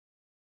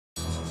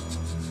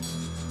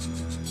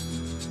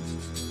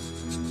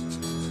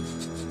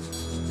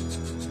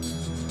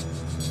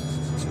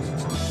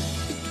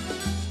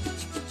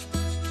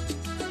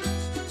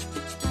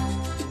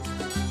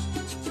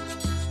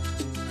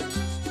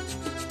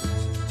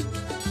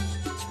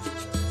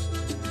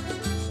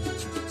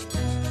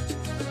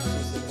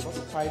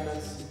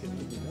Aquinas, you can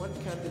give me one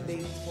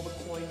candidate for the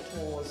coin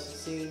toss,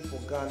 same for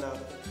Ghana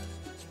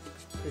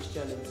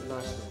Christian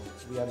International.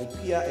 We have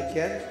Ikea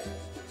again,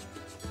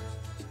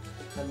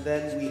 and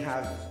then we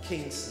have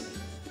Kingsley.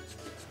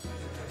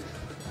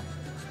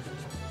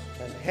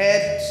 And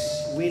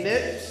heads win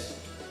it,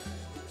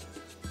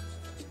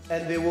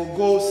 and they will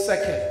go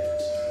second.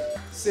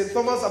 St.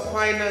 Thomas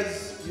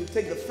Aquinas, you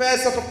take the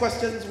first set of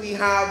questions we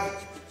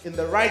have in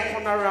the right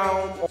corner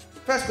round.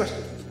 First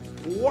question: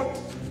 what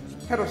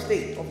head of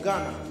state of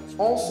Ghana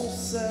also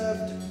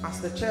served as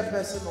the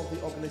chairperson of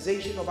the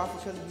Organization of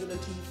African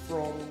Unity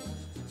from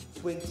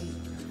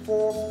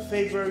 24th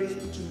February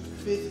to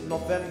 5th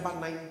November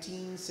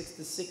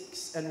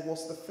 1966 and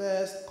was the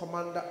first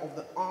commander of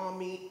the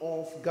Army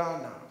of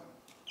Ghana?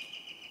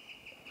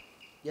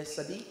 Yes,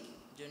 Sadiq?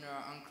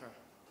 General Ankara.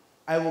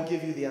 I will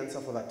give you the answer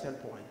for that, 10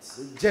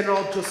 points.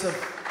 General Joseph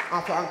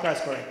Arthur Ankara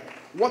is correct.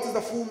 What is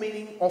the full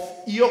meaning of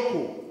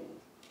IOCO?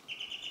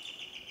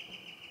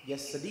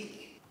 Yes, Sadiq?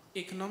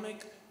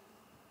 Economic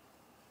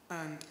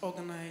and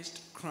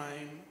Organized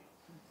Crime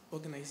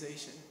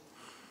Organization.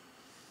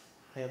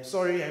 I am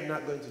sorry, I'm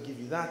not going to give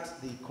you that.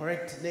 The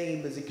correct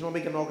name is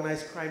Economic and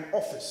Organized Crime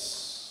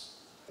Office.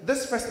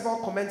 This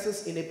festival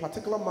commences in a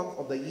particular month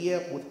of the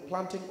year with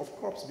planting of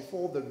crops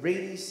before the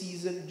rainy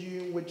season,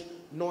 during which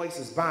noise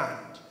is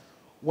banned.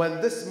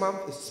 When this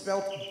month is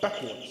spelled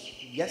backwards.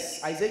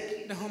 Yes,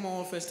 Isaac? The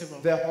Homo Festival.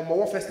 The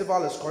Homo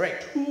Festival is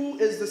correct. Who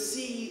is the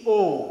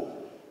CEO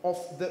of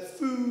the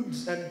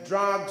Foods and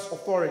Drugs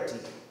Authority?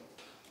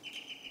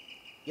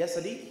 Yes,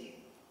 Adi?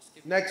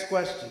 Next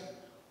question.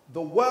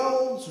 The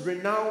world's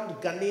renowned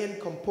Ghanaian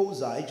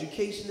composer,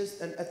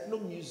 educationist, and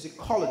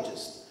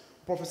ethnomusicologist,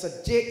 Professor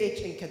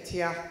J.H.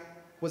 Nketia,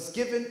 was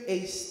given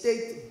a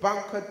state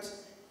banquet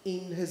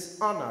in his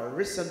honor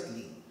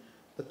recently,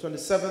 the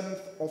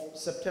 27th of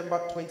September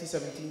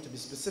 2017 to be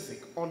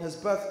specific, on his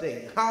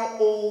birthday. How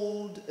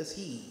old is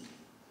he?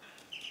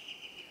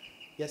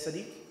 Yes,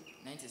 Adi?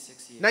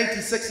 96 years.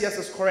 96 years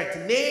is correct.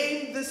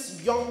 Name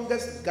this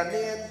youngest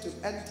Ghanaian to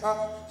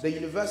enter the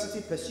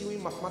university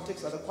pursuing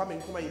mathematics at the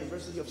Kwame Nkrumah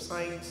University of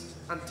Science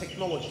and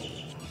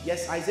Technology.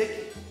 Yes,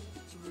 Isaac?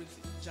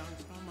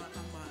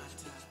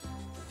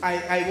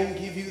 I won't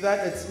give you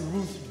that. It's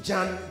Ruth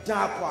Jan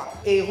Dakwa.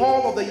 A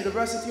hall of the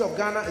University of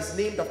Ghana is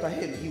named after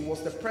him. He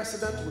was the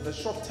president with the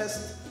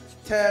shortest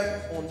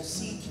term on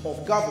seat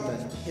of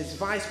government. His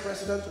vice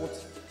president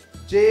was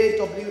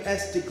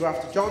J.W.S. de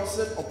Graaf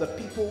Johnson of the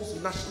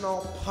People's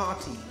National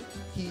Party.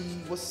 He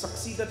was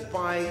succeeded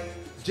by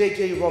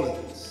J.J.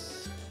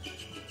 Rollins.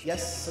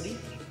 Yes, Sadiq?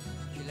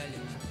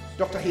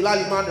 Dr.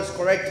 Hilali Man is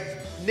correct.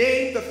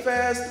 Name the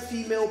first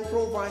female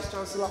pro-vice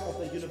chancellor of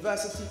the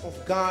University of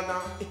Ghana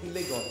in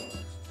Lagos.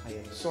 I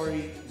am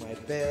sorry, my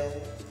bell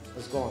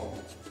is gone.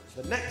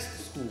 The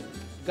next school,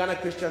 Ghana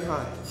Christian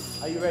High.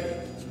 Are you ready?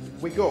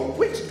 We go.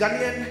 Which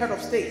Ghanaian head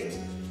of state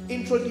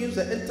introduced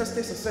the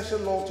interstate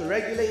succession law to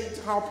regulate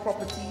how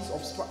properties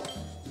of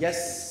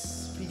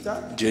Yes,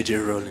 Peter? J.J.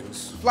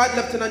 Rollins. Flight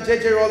Lieutenant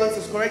J.J. Rollins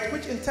is correct.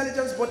 Which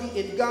intelligence body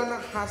in Ghana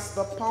has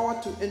the power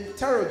to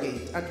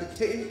interrogate and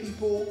detain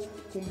people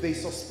whom they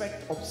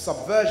suspect of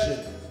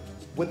subversion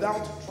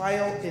without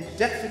trial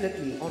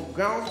indefinitely on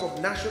grounds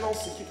of national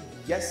security?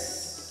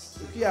 Yes,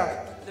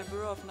 yeah. The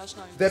Bureau of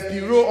National The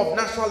Bureau of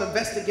National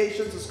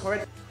Investigations is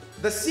correct.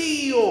 The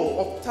CEO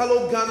of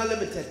Talo Ghana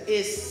Limited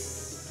is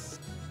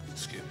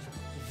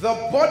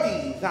the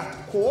body that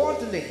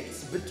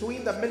coordinates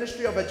between the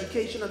Ministry of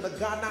Education and the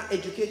Ghana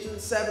Education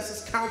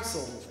Services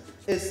Council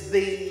is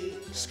the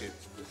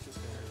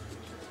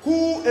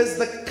Who is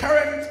the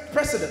current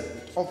president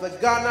of the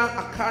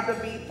Ghana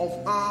Academy of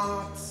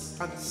Arts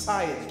and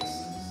Sciences?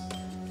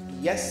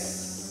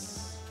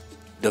 Yes.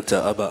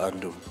 Dr. Abba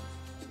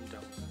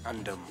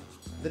Andam.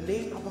 The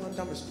name Abba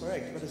Andam is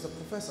correct, but it's a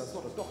professor, it's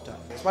not a doctor.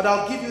 But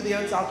I'll give you the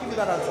answer, I'll give you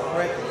that answer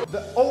correctly.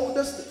 The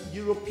oldest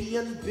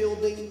European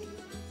building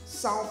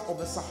south of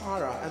the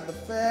Sahara and the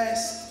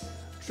first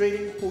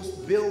trading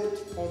post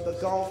built on the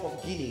Gulf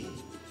of Guinea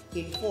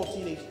in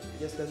 1480.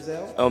 Yes,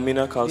 Denzel?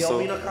 Elmina Castle.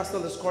 The Elmina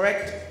Castle is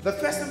correct. The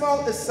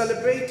festival is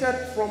celebrated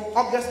from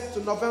August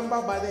to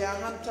November by the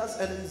Ahantas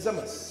and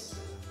Nzemas.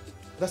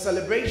 The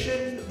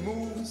celebration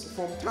moves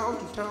from town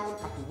to town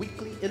at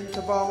weekly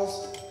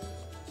intervals.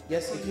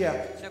 Yes,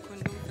 here.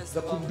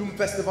 The Kundum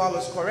Festival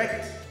is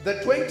correct. The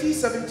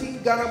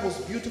 2017 Ghana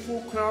Most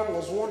Beautiful Crown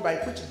was won by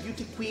which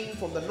beauty queen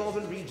from the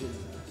northern region?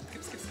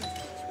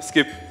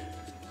 Skip.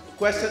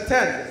 Question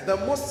 10. The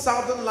most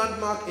southern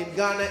landmark in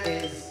Ghana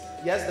is,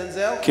 yes,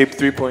 Denzel? Cape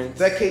 3 Points.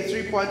 The Cape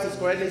 3 Points is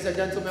correct, ladies and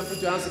gentlemen. Put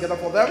your hands together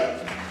for them.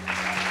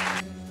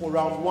 For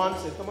round 1,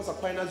 St. Thomas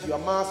Aquinas, you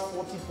amassed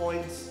 40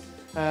 points.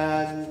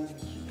 And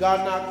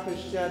Ghana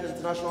Christian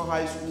International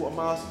High School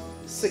amassed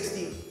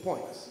 60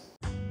 points.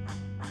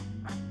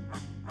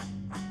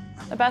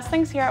 The best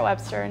things here at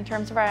Webster in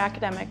terms of our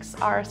academics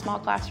are small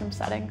classroom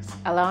settings,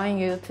 allowing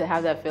you to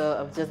have that feel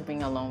of just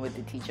being alone with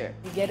the teacher.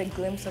 You get a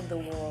glimpse of the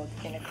world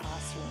in a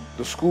classroom.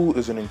 The school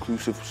is an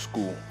inclusive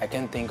school. I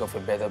can't think of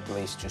a better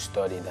place to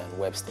study than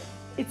Webster.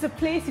 It's a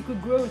place you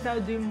could grow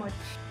without doing much.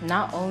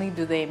 Not only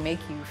do they make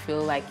you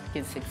feel like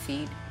you can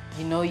succeed,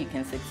 you know you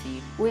can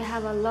succeed. We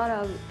have a lot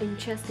of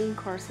interesting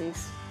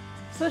courses.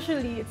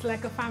 Socially, it's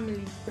like a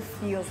family. It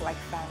feels like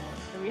family.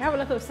 We have a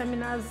lot of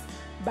seminars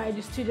by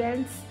the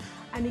students,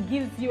 and it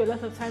gives you a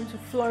lot of time to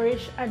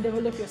flourish and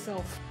develop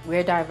yourself.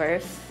 We're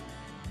diverse,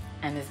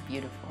 and it's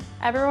beautiful.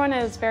 Everyone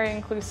is very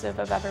inclusive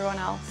of everyone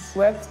else.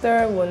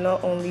 Webster will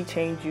not only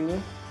change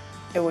you,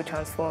 it will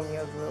transform you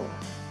as well.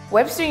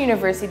 Webster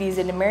University is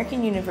an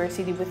American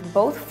university with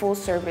both full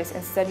service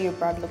and study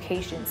abroad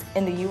locations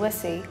in the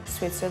USA,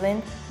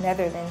 Switzerland,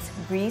 Netherlands,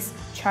 Greece,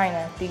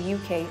 China, the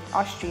UK,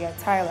 Austria,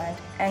 Thailand,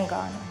 and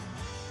Ghana.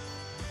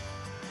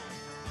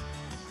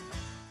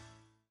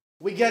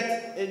 We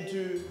get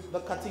into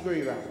the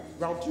category round,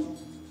 round 2.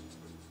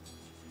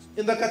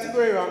 In the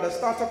category round, the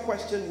starter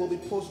question will be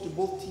posed to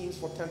both teams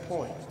for 10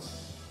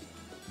 points.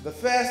 The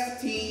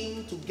first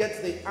team to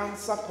get the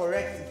answer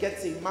correct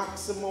gets a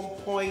maximum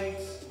point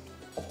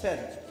of 10,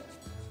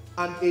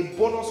 and a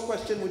bonus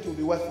question which will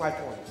be worth 5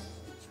 points.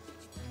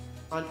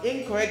 An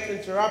incorrect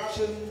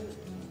interruption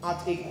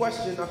at a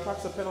question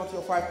attracts a penalty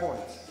of 5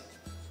 points.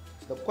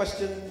 The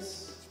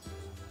questions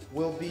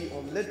will be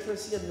on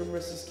literacy and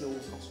numeracy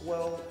skills as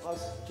well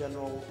as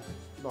general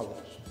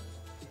knowledge.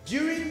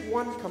 During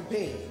one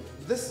campaign,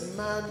 this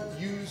man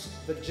used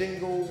the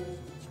jingle,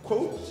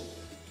 quote,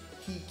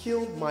 "He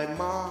killed my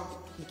ma,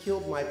 he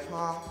killed my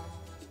pa,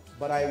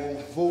 but I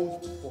will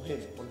vote for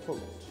him,"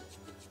 unquote.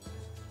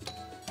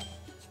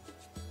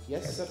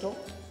 Yes, Seto?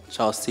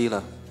 Charles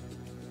Taylor.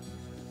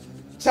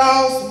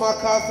 Charles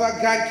MacArthur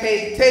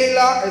Gankay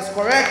Taylor is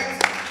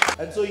correct.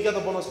 And so you get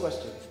the bonus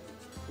question.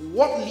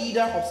 What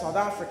leader of South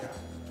Africa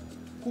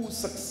who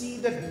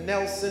succeeded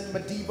Nelson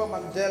Madiba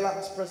Mandela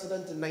as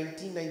president in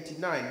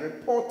 1999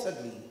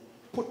 reportedly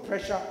put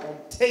pressure on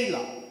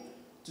Taylor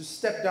to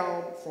step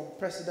down from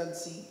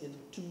presidency in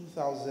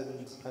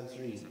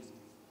 2003?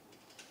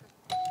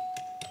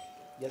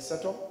 Yes,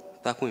 Seto?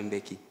 Taku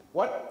Mbeki.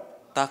 What?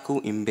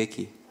 Taku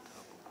Mbeki.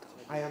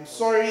 I am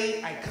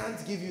sorry, I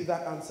can't give you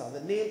that answer.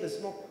 The name is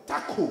not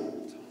Taku.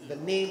 The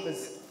name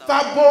is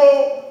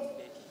Thabo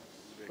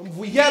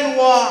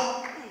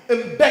Mbuyelwa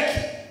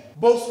Mbeki.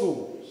 Both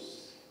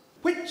schools.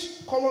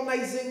 Which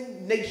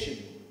colonizing nation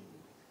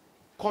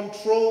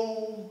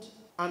controlled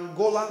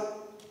Angola?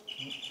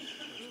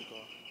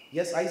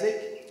 Yes,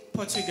 Isaac?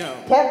 Portugal.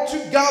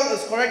 Portugal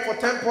is correct for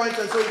 10 points,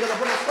 and so you get a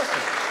bonus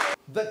question.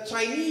 The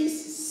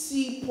Chinese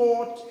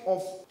seaport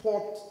of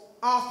Port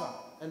Arthur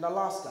and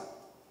Alaska.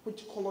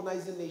 Which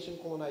colonizing nation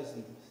colonized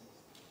these?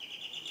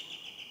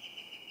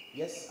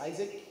 Yes,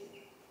 Isaac?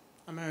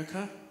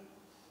 America.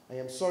 I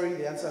am sorry,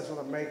 the answer is not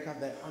America.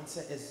 The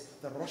answer is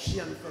the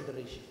Russian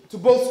Federation. To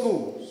both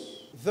schools.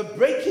 The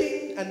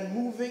breaking and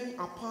moving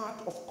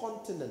apart of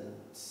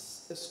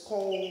continents is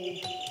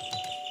called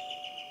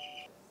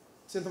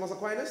St. Thomas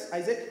Aquinas.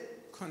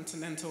 Isaac?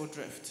 Continental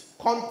drift.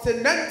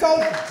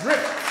 Continental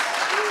drift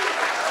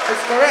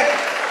is correct.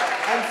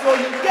 And so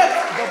you get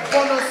the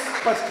bonus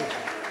question.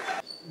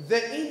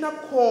 The inner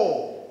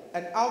core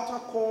and outer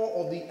core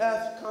of the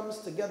earth comes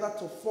together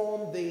to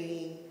form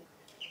the...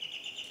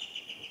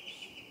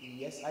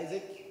 Yes,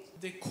 Isaac?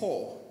 The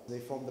core. They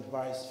form the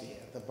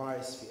biosphere. The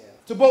biosphere.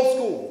 To both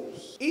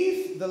schools.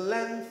 If the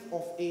length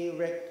of a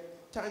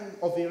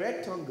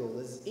rectangle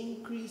is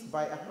increased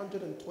by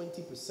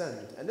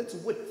 120% and its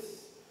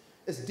width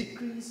is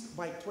decreased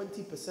by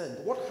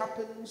 20%, what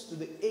happens to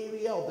the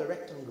area of the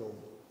rectangle?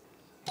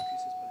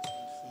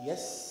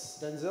 Yes,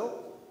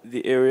 Denzel?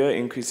 The area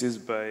increases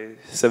by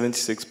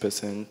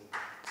 76%.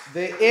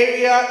 The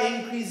area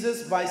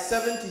increases by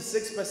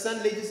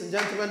 76%, ladies and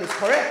gentlemen, is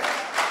correct.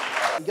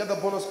 You get the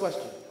bonus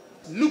question.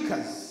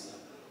 Lucas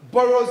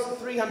borrows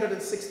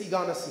 360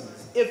 Ghana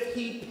cedis. If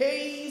he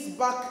pays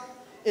back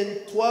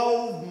in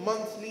 12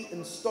 monthly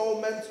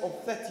installments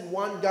of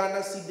 31 Ghana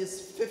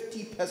cedis,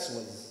 50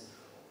 pesos,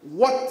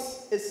 what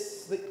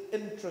is the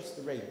interest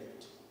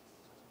rate?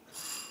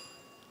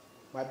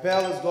 My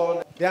bell is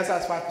gone. The answer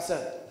is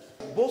 5%.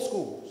 Both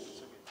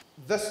schools.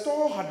 The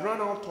store had run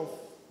out of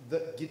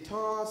the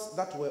guitars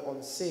that were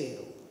on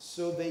sale,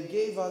 so they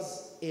gave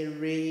us a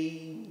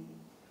rain.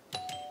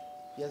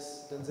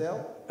 Yes,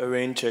 Denzel? A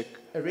rain check.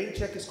 A rain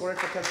check is correct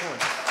for 10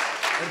 points.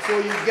 And so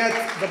you get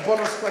the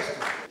bonus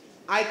question.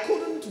 I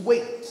couldn't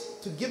wait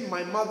to give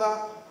my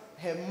mother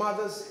her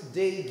Mother's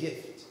Day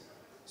gift,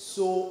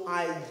 so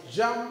I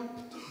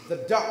jumped the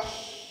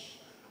dash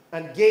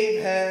and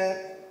gave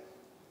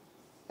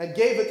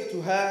it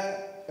to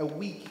her a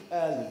week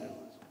early.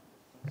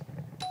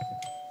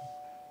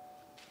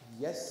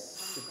 Yes,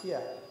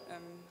 Sophia.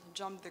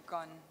 Jump the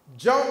gun.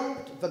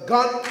 Jumped the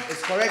gun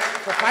is correct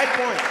for 5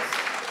 points.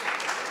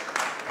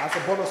 That's a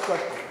bonus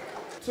question.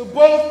 To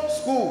both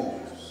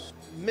schools,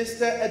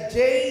 Mr.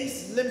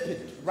 Ajay's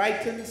limpid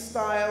writing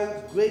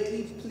style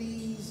greatly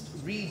pleased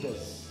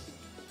readers.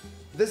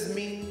 This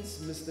means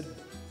Mr.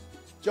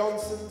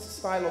 Johnson's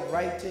style of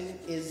writing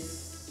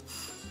is,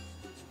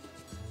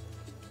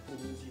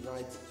 it means he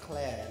writes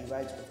clear, he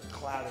writes with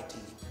clarity.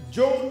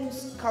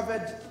 Jones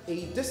covered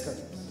a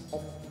distance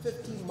of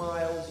 50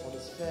 miles on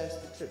his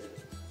first trip.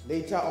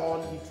 Later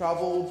on, he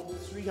traveled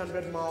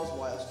 300 miles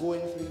whilst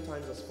going 3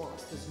 times as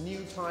fast. His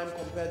new time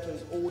compared to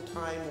his old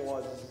time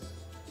was...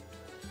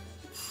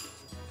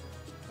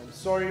 I'm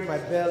sorry, my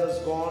bell is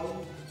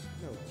gone.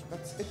 No,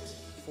 that's it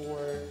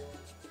for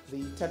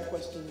the 10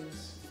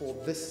 questions for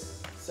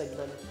this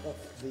segment of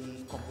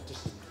the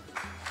competition.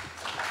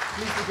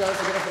 Please put your hands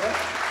together for that.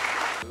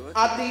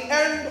 At the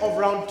end of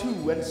round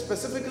 2, and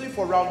specifically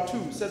for round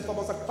 2, St.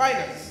 Thomas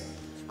Aquinas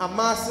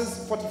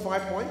amasses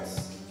 45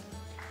 points,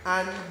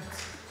 and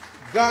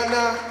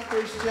Ghana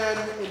Christian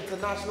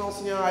International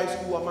Senior High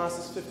School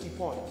amasses 50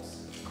 points.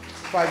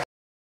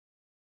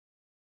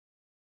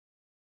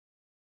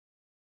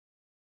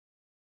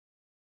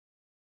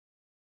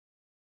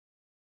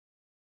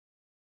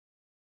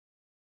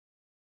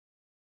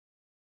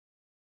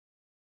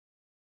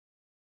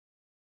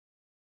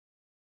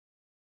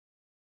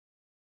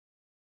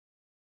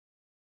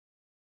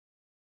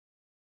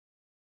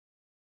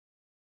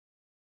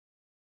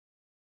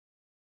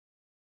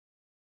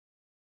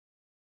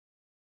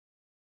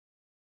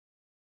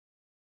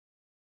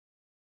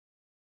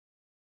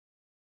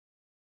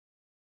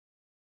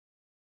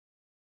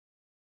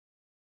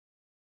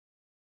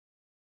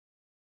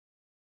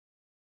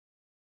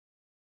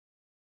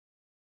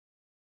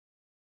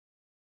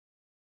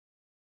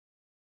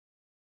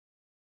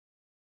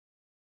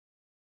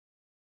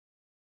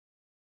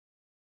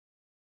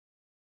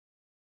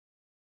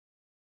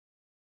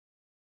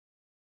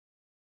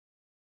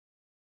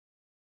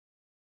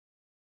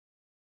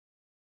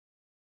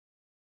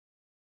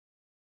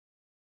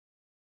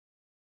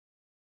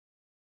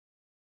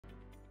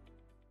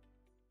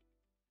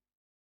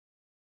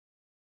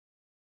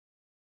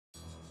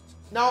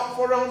 Now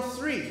for round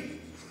 3,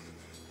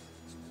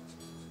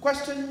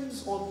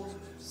 questions on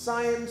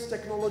science,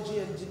 technology,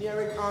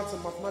 engineering, arts,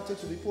 and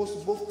mathematics will be posed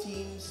to both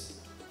teams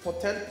for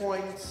 10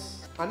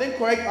 points. An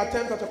incorrect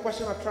attempt at a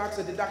question attracts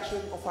a deduction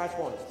of 5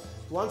 points.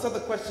 To answer the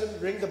question,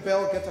 ring the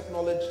bell, get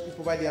acknowledged, you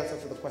provide the answer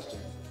to the question.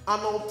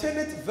 An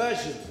alternate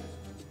version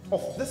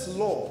of this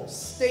law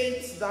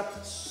states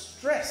that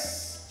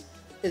stress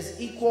is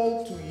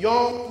equal to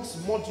Young's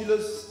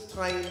modulus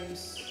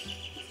times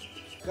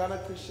Ghana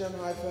Christian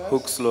High first.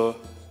 Hooke's law.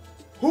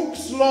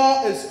 Hooke's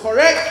law is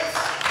correct.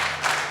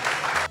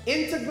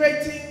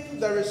 Integrating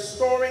the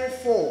restoring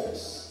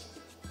force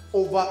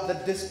over the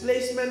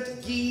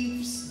displacement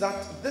gives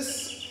that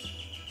this...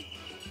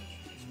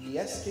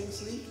 Yes,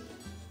 Kingsley?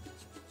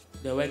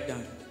 The work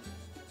done.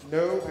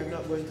 No, I'm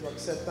not going to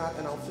accept that,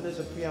 and I'll finish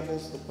the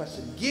preambles to the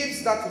question.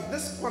 Gives that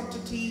this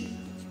quantity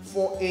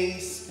for a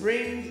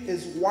spring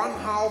is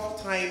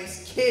 1/2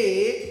 times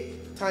K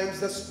times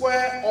the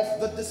square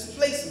of the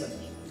displacement.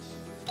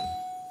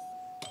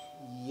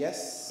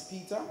 Yes,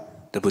 Peter?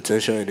 The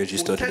potential energy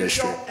stored in the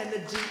string. Potential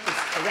energy is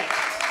correct.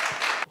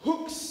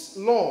 Hooke's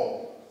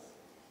law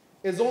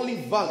is only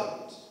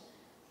valid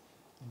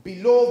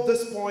below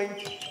this point.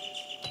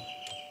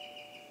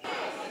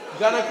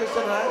 Ghana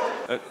Christian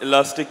High?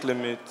 Elastic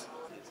limit.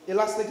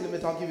 Elastic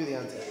limit, I'll give you the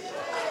answer.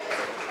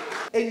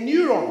 A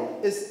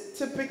neuron is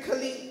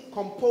typically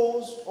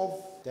composed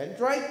of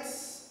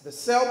dendrites, the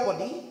cell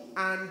body,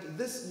 and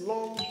this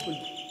long...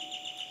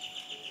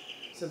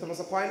 St. Thomas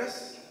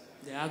Aquinas?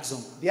 The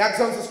axon. The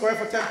axons is correct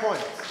for 10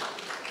 points.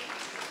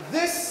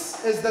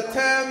 This is the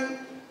term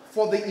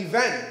for the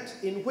event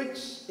in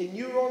which a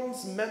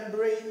neuron's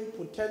membrane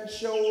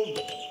potential...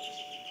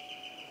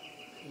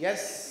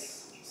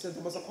 Yes, St.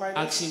 Thomas Aquinas?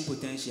 Action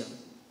potential.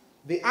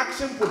 The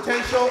action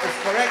potential is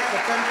correct for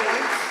 10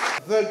 points.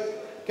 The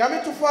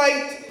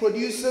gametophyte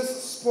produces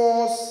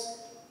spores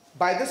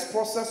by this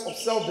process of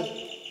cell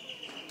division.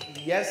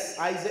 Yes,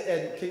 Isaac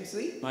and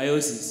Kingsley?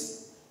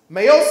 Meiosis.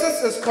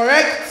 Meiosis is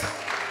correct.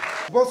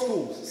 Both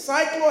schools.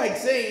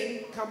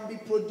 Cyclohexane can be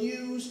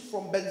produced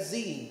from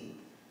benzene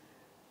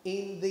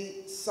in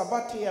the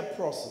Sabatier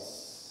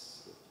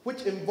process,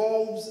 which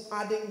involves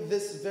adding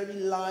this very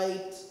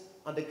light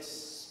and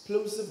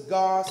explosive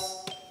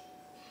gas.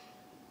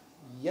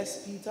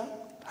 Yes, Peter?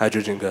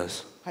 Hydrogen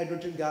gas.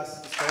 Hydrogen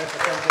gas is correct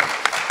for 10 points.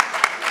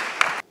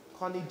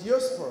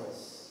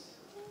 Conidiospores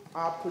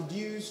are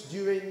produced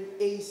during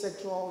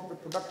asexual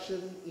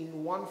reproduction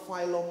in one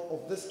phylum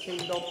of this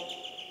kingdom.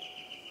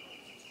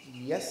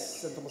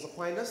 Yes, St. Thomas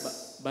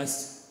Aquinas. But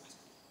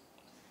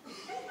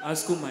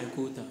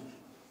Ascomycota.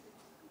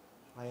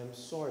 I am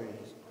sorry.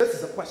 This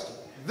is a question.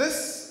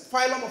 This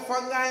phylum of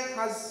fungi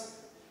has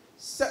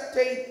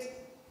septate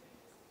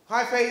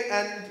hyphae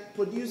and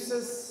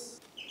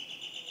produces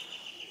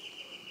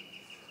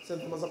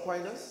St. Thomas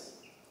Aquinas.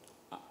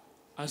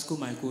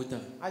 Ascomycota.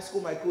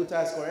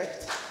 Ascomycota is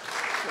correct.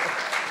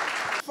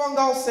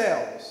 Fungal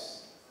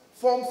cells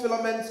form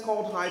filaments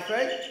called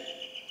hyphae.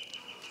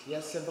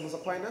 Yes, St. Thomas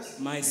Aquinas.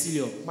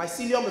 Mycelium.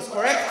 Mycelium is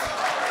correct.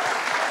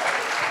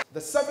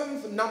 The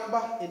 7th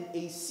number in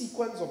a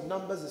sequence of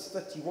numbers is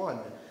 31.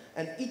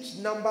 and each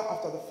number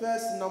after the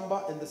first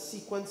number in the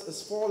sequence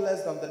is 4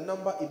 less than the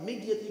number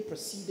immediately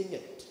preceding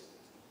it.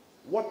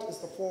 What is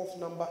the fourth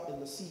number in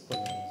the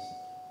sequence?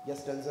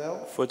 Yes,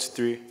 Denzel?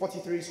 43.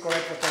 43 is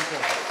correct for 10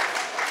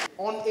 points.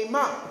 On a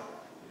map,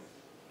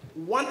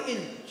 1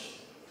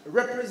 inch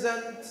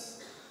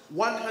represents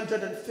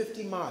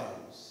 150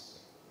 miles.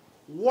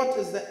 What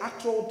is the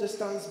actual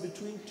distance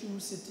between two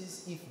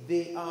cities if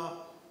they are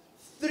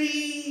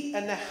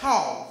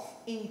 3.5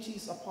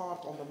 inches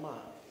apart on the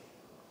map?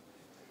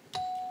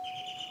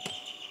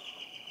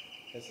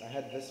 Yes, I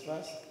had this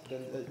first.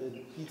 Then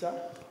Peter?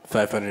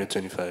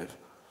 525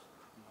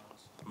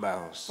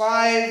 miles.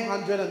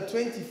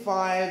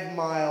 525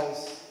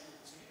 miles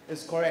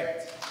is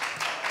correct.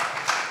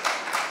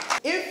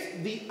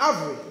 If the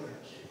average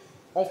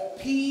of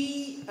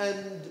P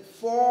and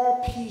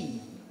 4P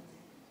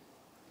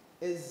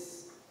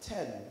is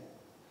 10,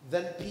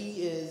 then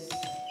P is,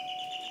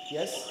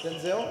 yes,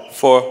 Denzel?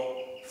 4.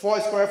 4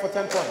 is correct for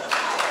 10 points.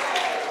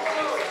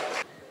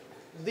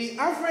 The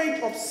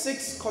average of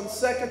 6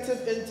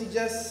 consecutive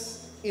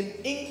integers in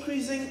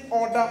increasing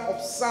order of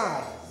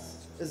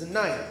size is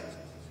 9.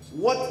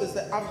 What is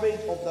the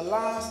average of the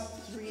last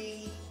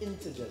 3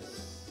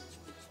 integers?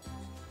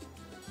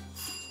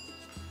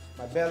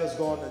 My bell is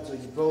gone until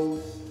you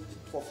both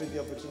forfeit the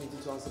opportunity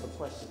to answer the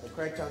question. The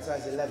correct answer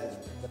is 11.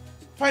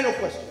 Final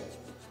question.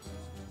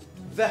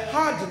 The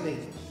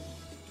hardening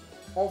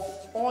of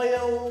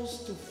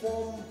oils to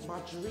form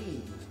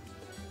margarine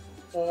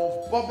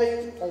or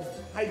bubbling of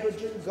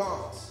hydrogen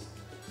gas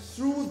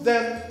through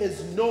them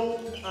is known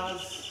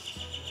as,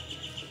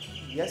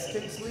 yes,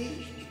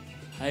 Kingsley?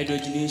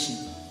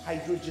 Hydrogenation.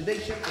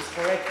 Hydrogenation is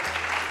correct.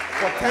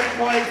 For 10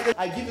 points,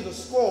 I give you the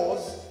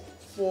scores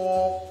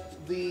for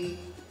the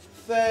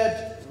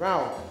third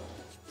round.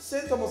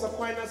 St. Thomas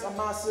Aquinas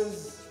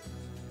amasses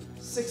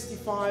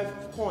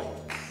 65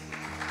 points.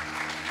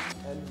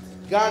 And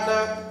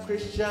Ghana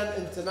Christian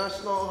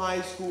International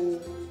High School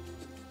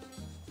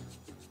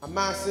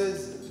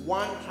amasses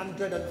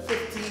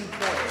 115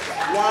 points.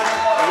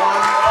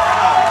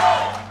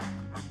 1-1-5.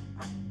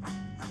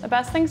 The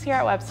best things here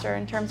at Webster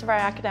in terms of our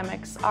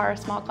academics are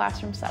small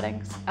classroom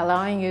settings.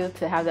 Allowing you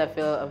to have that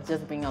feel of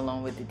just being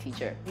alone with the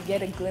teacher. You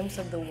get a glimpse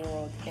of the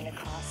world in a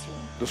classroom.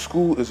 The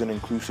school is an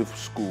inclusive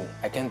school.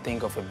 I can't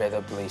think of a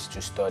better place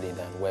to study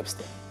than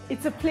Webster.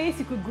 It's a place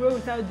you could grow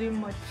without doing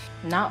much.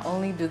 Not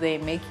only do they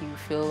make you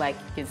feel like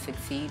you can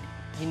succeed,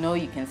 you know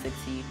you can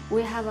succeed.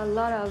 We have a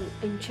lot of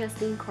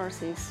interesting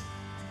courses.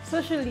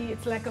 Socially,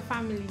 it's like a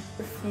family.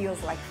 It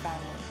feels like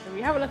family.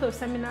 We have a lot of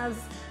seminars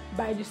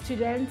by the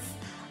students,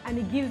 and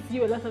it gives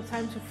you a lot of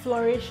time to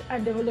flourish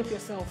and develop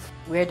yourself.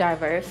 We're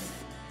diverse,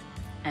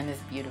 and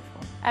it's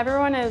beautiful.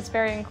 Everyone is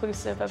very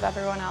inclusive of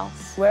everyone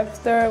else.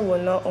 Webster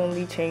will not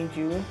only change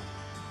you,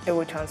 it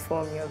will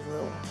transform you as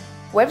well.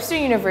 Webster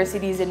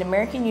University is an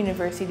American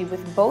university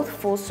with both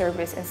full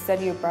service and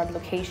study abroad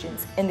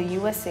locations in the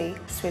USA,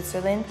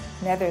 Switzerland,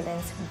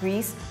 Netherlands,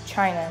 Greece,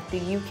 China, the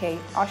UK,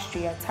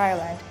 Austria,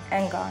 Thailand,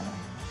 and Ghana.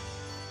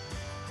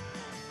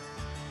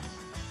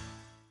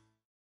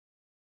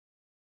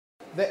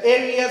 The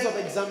areas of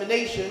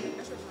examination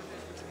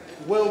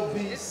will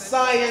be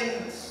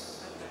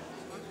science,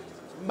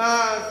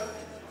 math,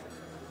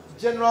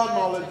 general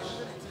knowledge,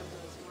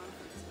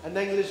 and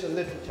English and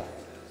literature.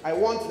 I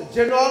want the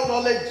general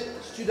knowledge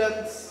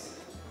students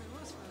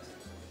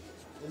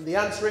in the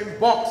answering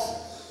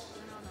boxes.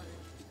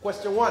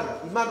 Question 1,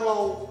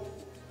 Emmanuel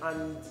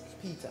and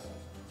Peter.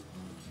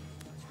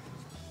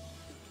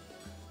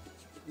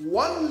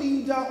 One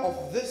leader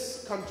of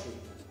this country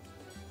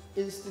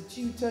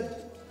instituted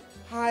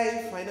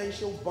high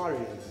financial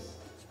barriers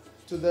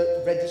to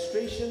the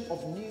registration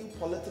of new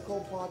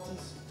political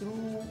parties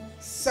through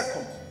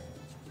SECOM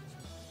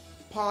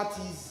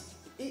parties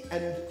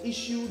and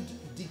issued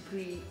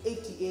Decree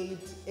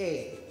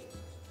 88A.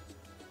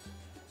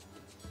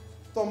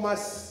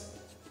 Thomas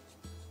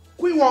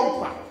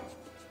Kwiwongpa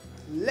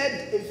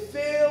led a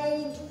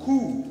failed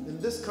coup in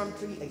this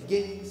country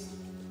against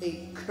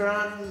a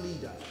crown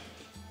leader.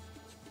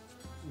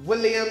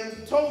 William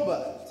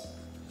Tolbert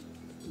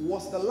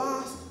was the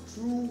last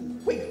true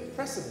Whig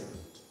president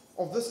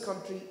of this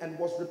country and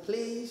was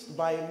replaced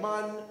by a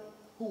man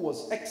who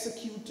was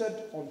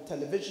executed on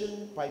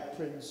television by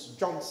Prince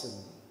Johnson.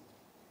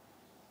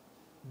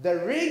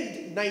 The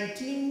rigged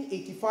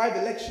 1985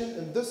 election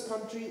in this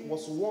country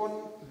was won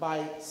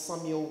by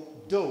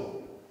Samuel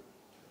Doe,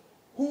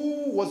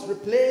 who was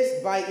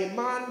replaced by a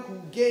man who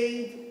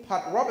gave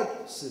Pat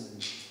Robertson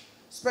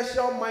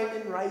special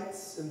mining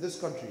rights in this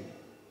country.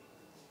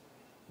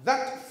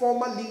 That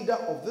former leader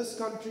of this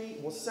country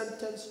was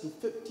sentenced to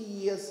 50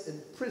 years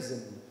in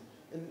prison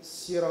in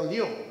Sierra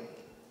Leone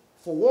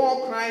for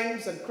war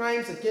crimes and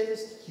crimes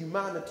against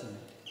humanity.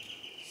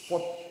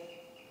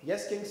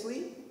 Yes,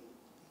 Kingsley?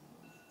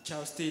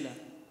 Charles Taylor.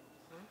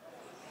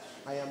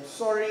 I am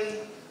sorry,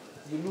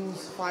 you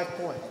lose 5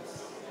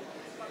 points.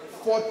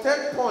 For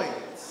 10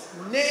 points,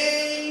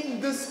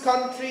 name this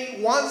country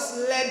once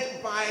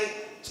led by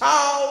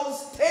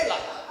Charles Taylor.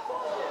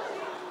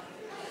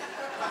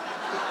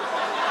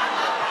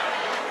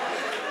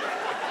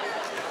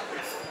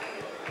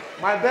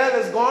 My bell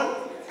is gone.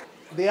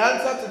 The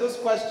answer to this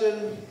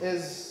question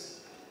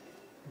is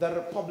the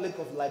Republic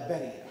of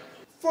Liberia.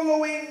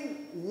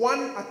 Following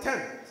one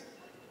attempt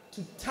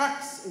to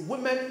tax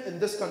women in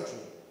this country,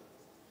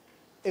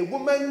 a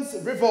women's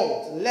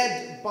revolt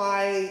led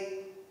by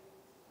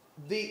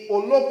the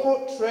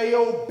Oloko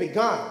Trail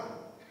began.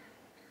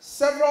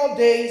 Several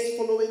days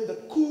following the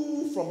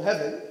coup from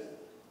heaven,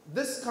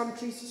 this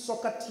country's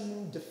soccer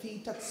team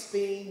defeated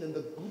Spain in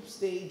the group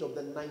stage of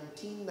the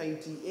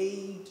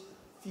 1998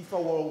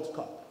 FIFA World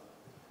Cup.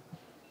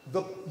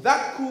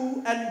 That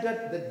coup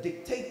ended the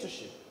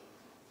dictatorship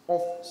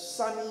of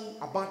Sani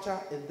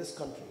Abacha in this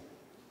country.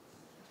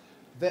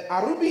 The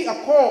Arubi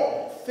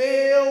Accord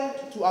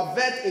failed to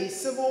avert a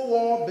civil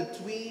war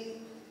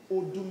between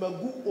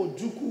Odumagu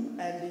Ojukwu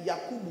and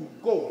Yakubu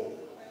Gowon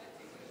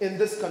in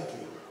this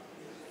country.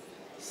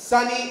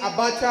 Sani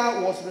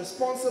Abacha was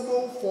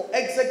responsible for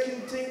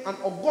executing an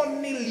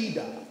Ogoni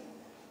leader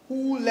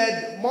who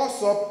led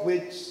Mossop,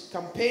 which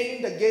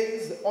campaigned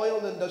against the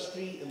oil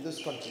industry in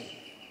this country.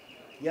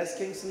 Yes,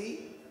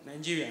 Kingsley?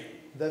 Nigeria.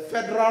 The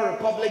Federal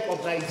Republic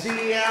of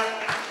Nigeria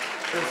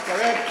is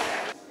correct.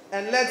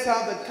 And let's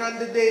have the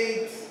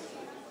candidate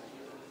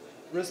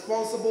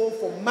responsible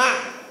for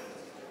math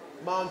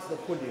mount the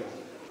podium.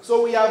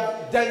 So we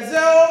have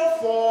Denzel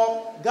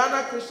for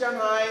Ghana Christian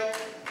High,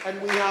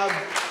 and we have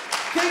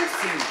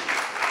Kingsley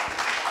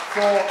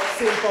for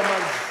St.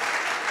 Thomas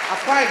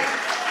Aquinas.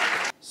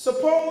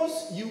 Suppose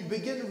you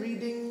begin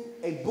reading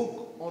a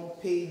book on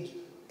page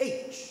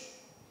H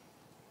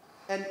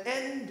and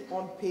end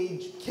on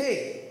page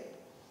K.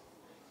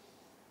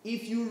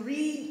 If you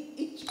read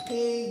each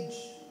page,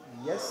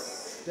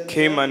 yes, then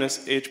K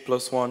minus H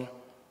plus 1.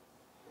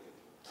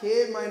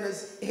 K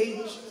minus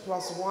H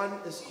plus 1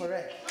 is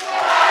correct.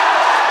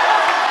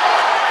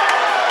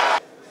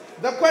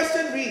 The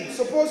question reads,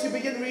 suppose you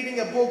begin reading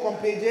a book on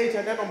page H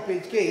and then on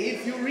page K.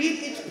 If you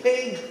read each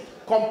page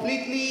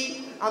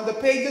completely and the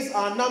pages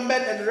are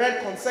numbered and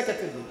read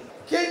consecutively,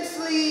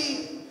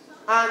 Kingsley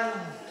and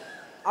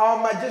our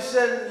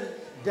magician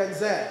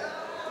Denzel,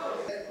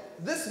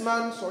 this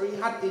man,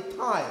 had a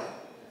tie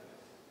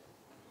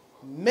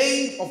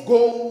made of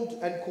gold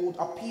and could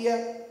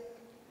appear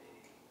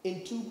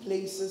in two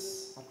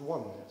places at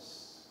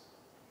once.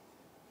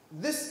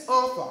 This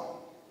author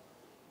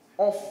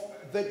of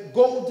the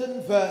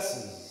golden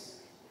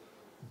verses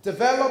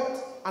developed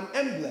an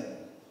emblem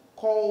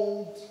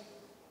called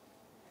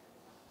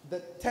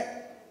the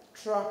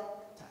tetraptychs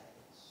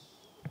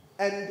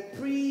and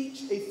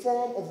preached a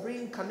form of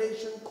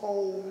reincarnation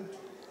called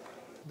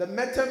the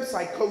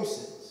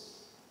metempsychosis,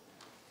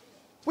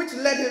 which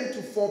led him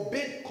to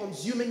forbid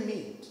consuming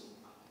meat.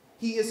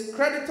 He is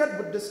credited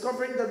with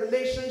discovering the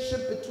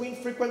relationship between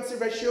frequency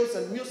ratios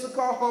and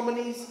musical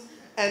harmonies,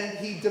 and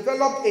he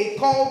developed a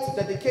cult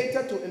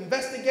dedicated to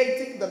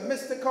investigating the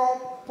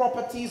mystical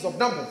properties of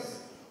numbers.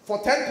 For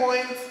 10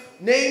 points,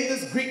 name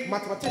this Greek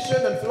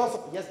mathematician and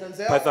philosopher. Yes,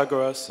 Denzel?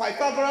 Pythagoras.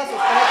 Pythagoras is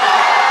correct.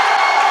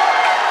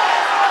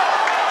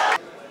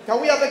 Can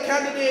we have the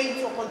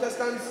candidates or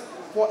contestants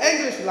for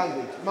English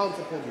language? Mount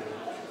the podium.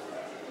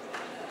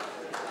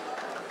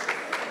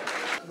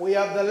 We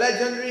have the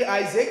legendary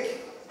Isaac,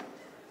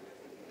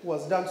 who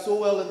has done so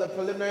well in the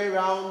preliminary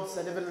rounds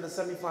and even in the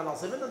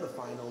semi-finals, even in the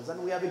finals.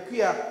 And we have a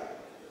queer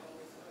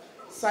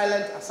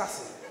silent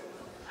assassin.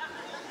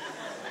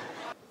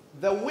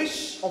 The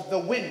wish of the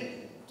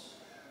wind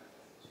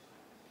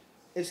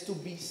is to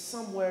be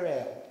somewhere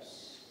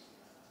else.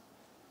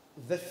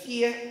 The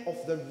fear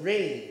of the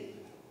rain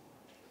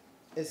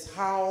is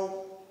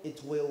how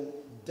it will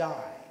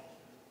die.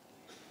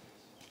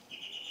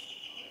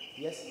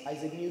 Yes,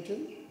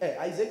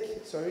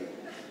 Isaac, sorry.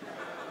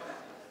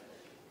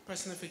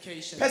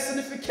 Personification.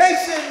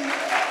 Personification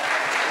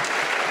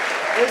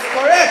is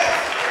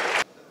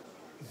correct.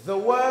 The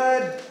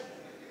word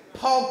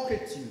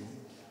pulchritude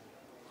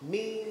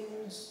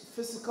means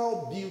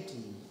physical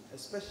beauty,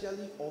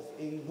 especially of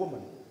a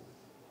woman.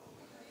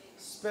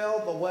 Spell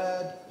the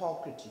word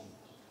pulchritude.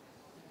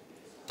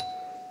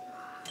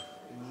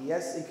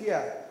 Yes,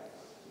 Ikia.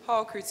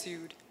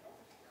 Pulchritude.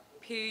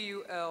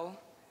 Pulchritude.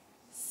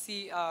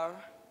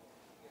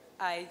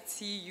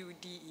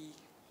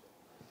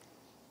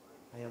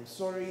 I am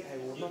sorry, I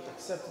will not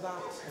accept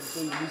that, and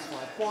so you lose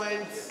 5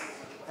 points,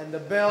 and the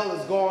bell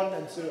is gone,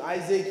 and so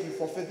Isaac, you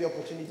forfeit the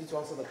opportunity to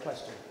answer the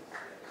question.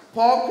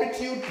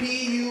 Pulchritude,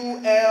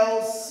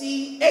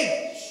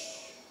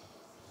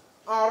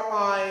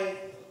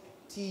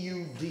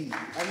 Pulchritude,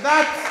 and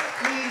that,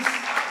 please,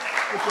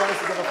 put your hands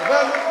together for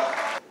them,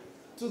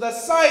 to the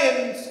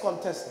science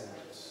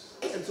contestants.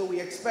 And so we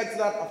expect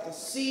that after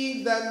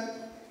seeing them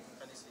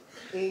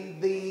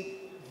in the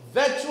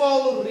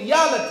virtual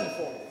reality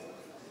form,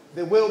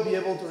 they will be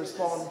able to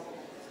respond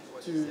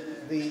to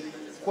the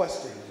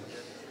question.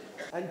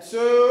 And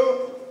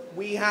so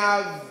we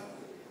have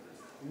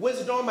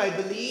wisdom, I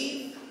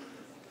believe,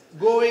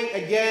 going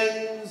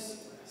against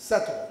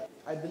settle.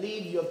 I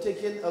believe you have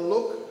taken a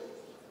look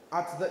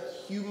at the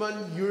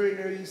human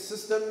urinary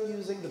system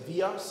using the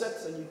VR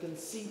sets and you can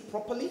see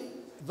properly.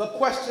 The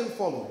question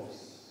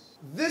follows.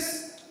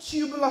 This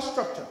tubular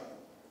structure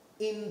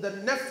in the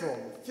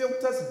nephron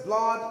filters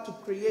blood to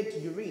create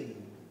urine.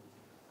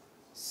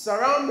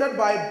 Surrounded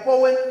by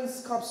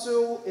Bowen's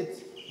capsule,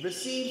 it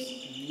receives,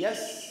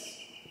 yes,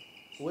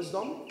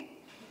 wisdom?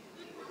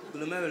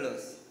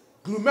 Glomerulus.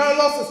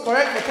 Glomerulus is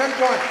correct for 10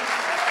 points.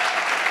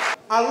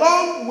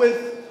 Along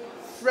with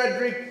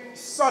Frederick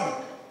Soddy,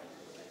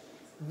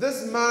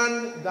 this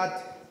man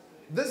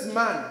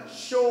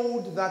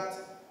showed that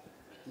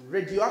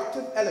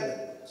radioactive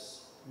elements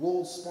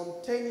will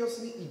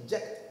spontaneously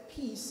eject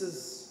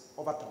pieces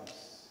of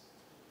atoms.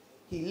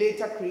 He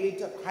later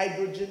created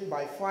hydrogen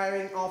by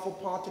firing alpha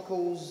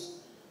particles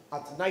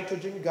at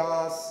nitrogen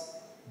gas,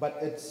 but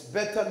it's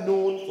better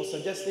known for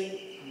suggesting,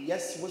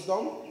 yes,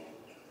 wisdom?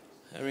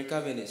 Henry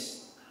Cavendish.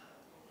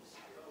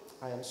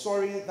 I am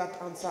sorry,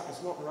 that answer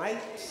is not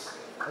right,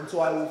 and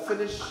so I will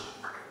finish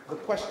the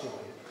question.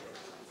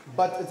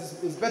 But it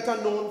is better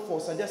known for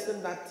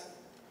suggesting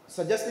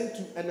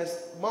to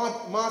Ernest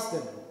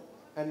Marsden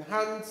and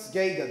Hans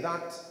Geiger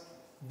that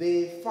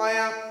they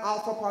fire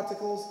alpha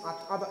particles at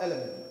other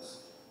elements.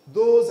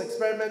 Those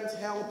experiments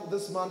helped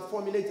this man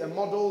formulate a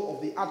model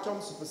of the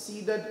atom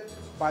superseded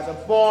by the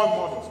Bohr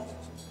model.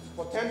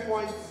 For 10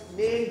 points,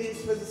 name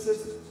these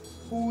physicists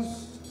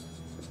whose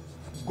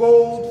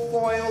gold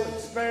foil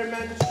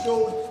experiment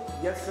showed,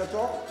 yes, sir,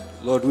 talk?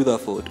 Lord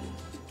Rutherford.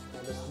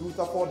 And this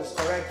Rutherford is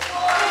correct.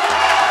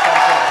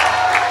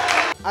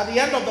 At the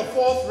end of the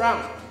fourth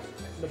round,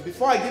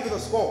 before I give you the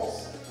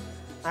scores,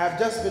 I have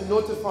just been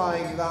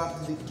notified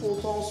that the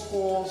total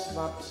scores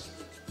that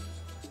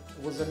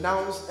was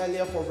announced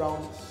earlier for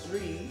round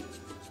 3,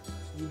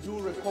 you do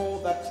recall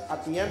that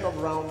at the end of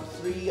round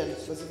 3, and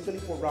specifically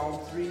for round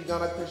 3,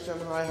 Ghana Christian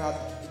High had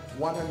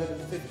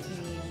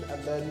 115,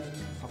 and then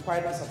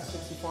Aquinas had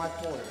 65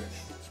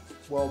 points.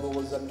 Well, there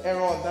was an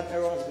error, and that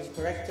error has been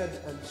corrected,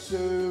 and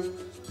so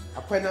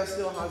Aquinas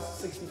still has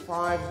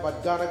 65,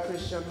 but Ghana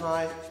Christian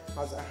High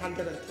has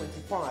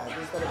 125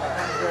 instead of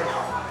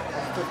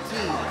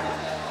 115.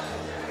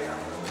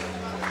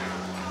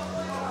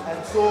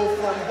 And so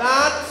from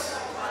that,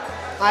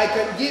 I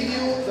can give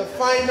you the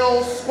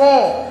final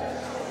score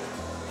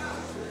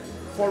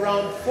for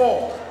round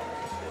 4.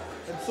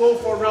 And so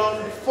for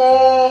round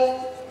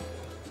 4,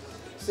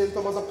 St.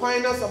 Thomas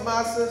Aquinas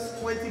amasses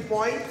 20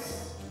 points.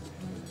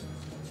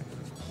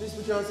 Please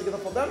put your hands together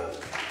for them.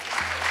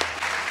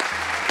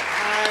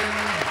 And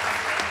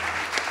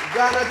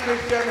Ghana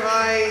Christian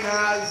High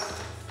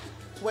has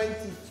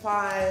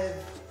 25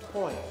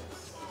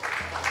 points.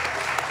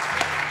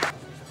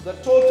 The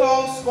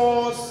total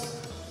scores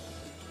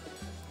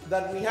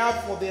that we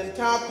have for the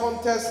entire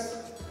contest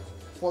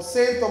for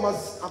St.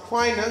 Thomas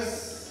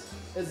Aquinas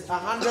is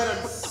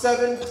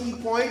 170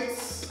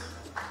 points.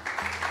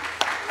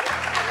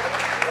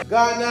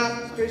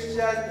 Ghana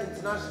Christian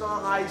International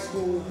High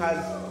School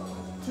has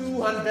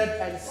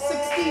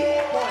 260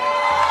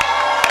 points.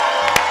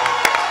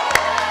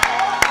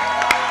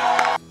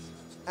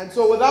 And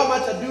so without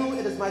much ado,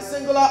 it is my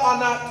singular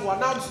honor to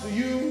announce to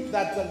you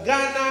that the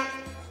Ghana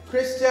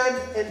Christian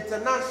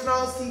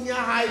International Senior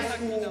High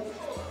School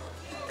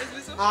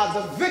are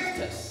the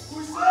victors, the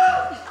winners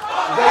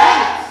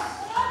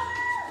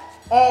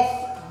of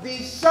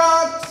the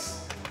Sharks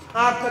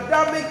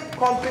Academic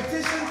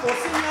Competition for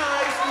Senior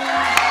High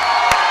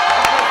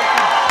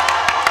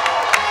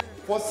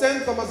School. For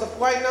St. Thomas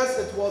Aquinas,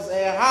 it was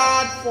a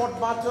hard-fought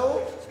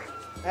battle,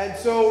 and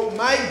so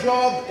my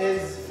job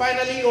is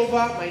finally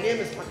over. My name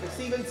is Patrick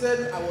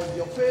Stevenson. I was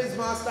your quiz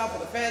master for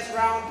the first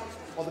round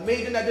of the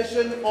maiden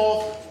edition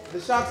of the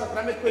Sharks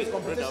Academic Quiz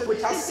Competition,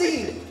 which has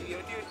seen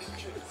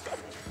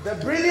the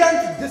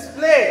brilliant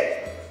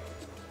display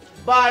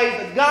by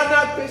the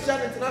Ghana Christian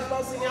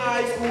International Senior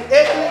High School,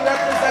 ably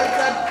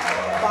represented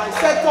by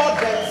Seto,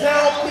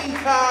 Denzel,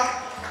 Pinka,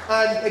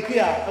 and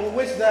Ekia. And we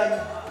wish them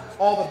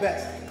all the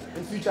best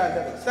in future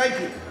endeavors. Thank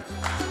you.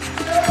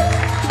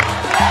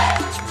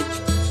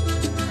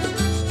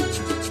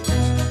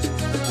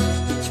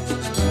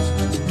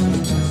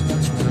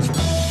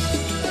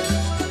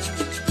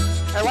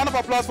 A round of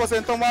applause for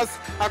St. Thomas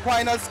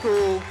Aquinas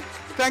School.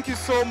 Thank you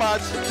so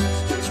much.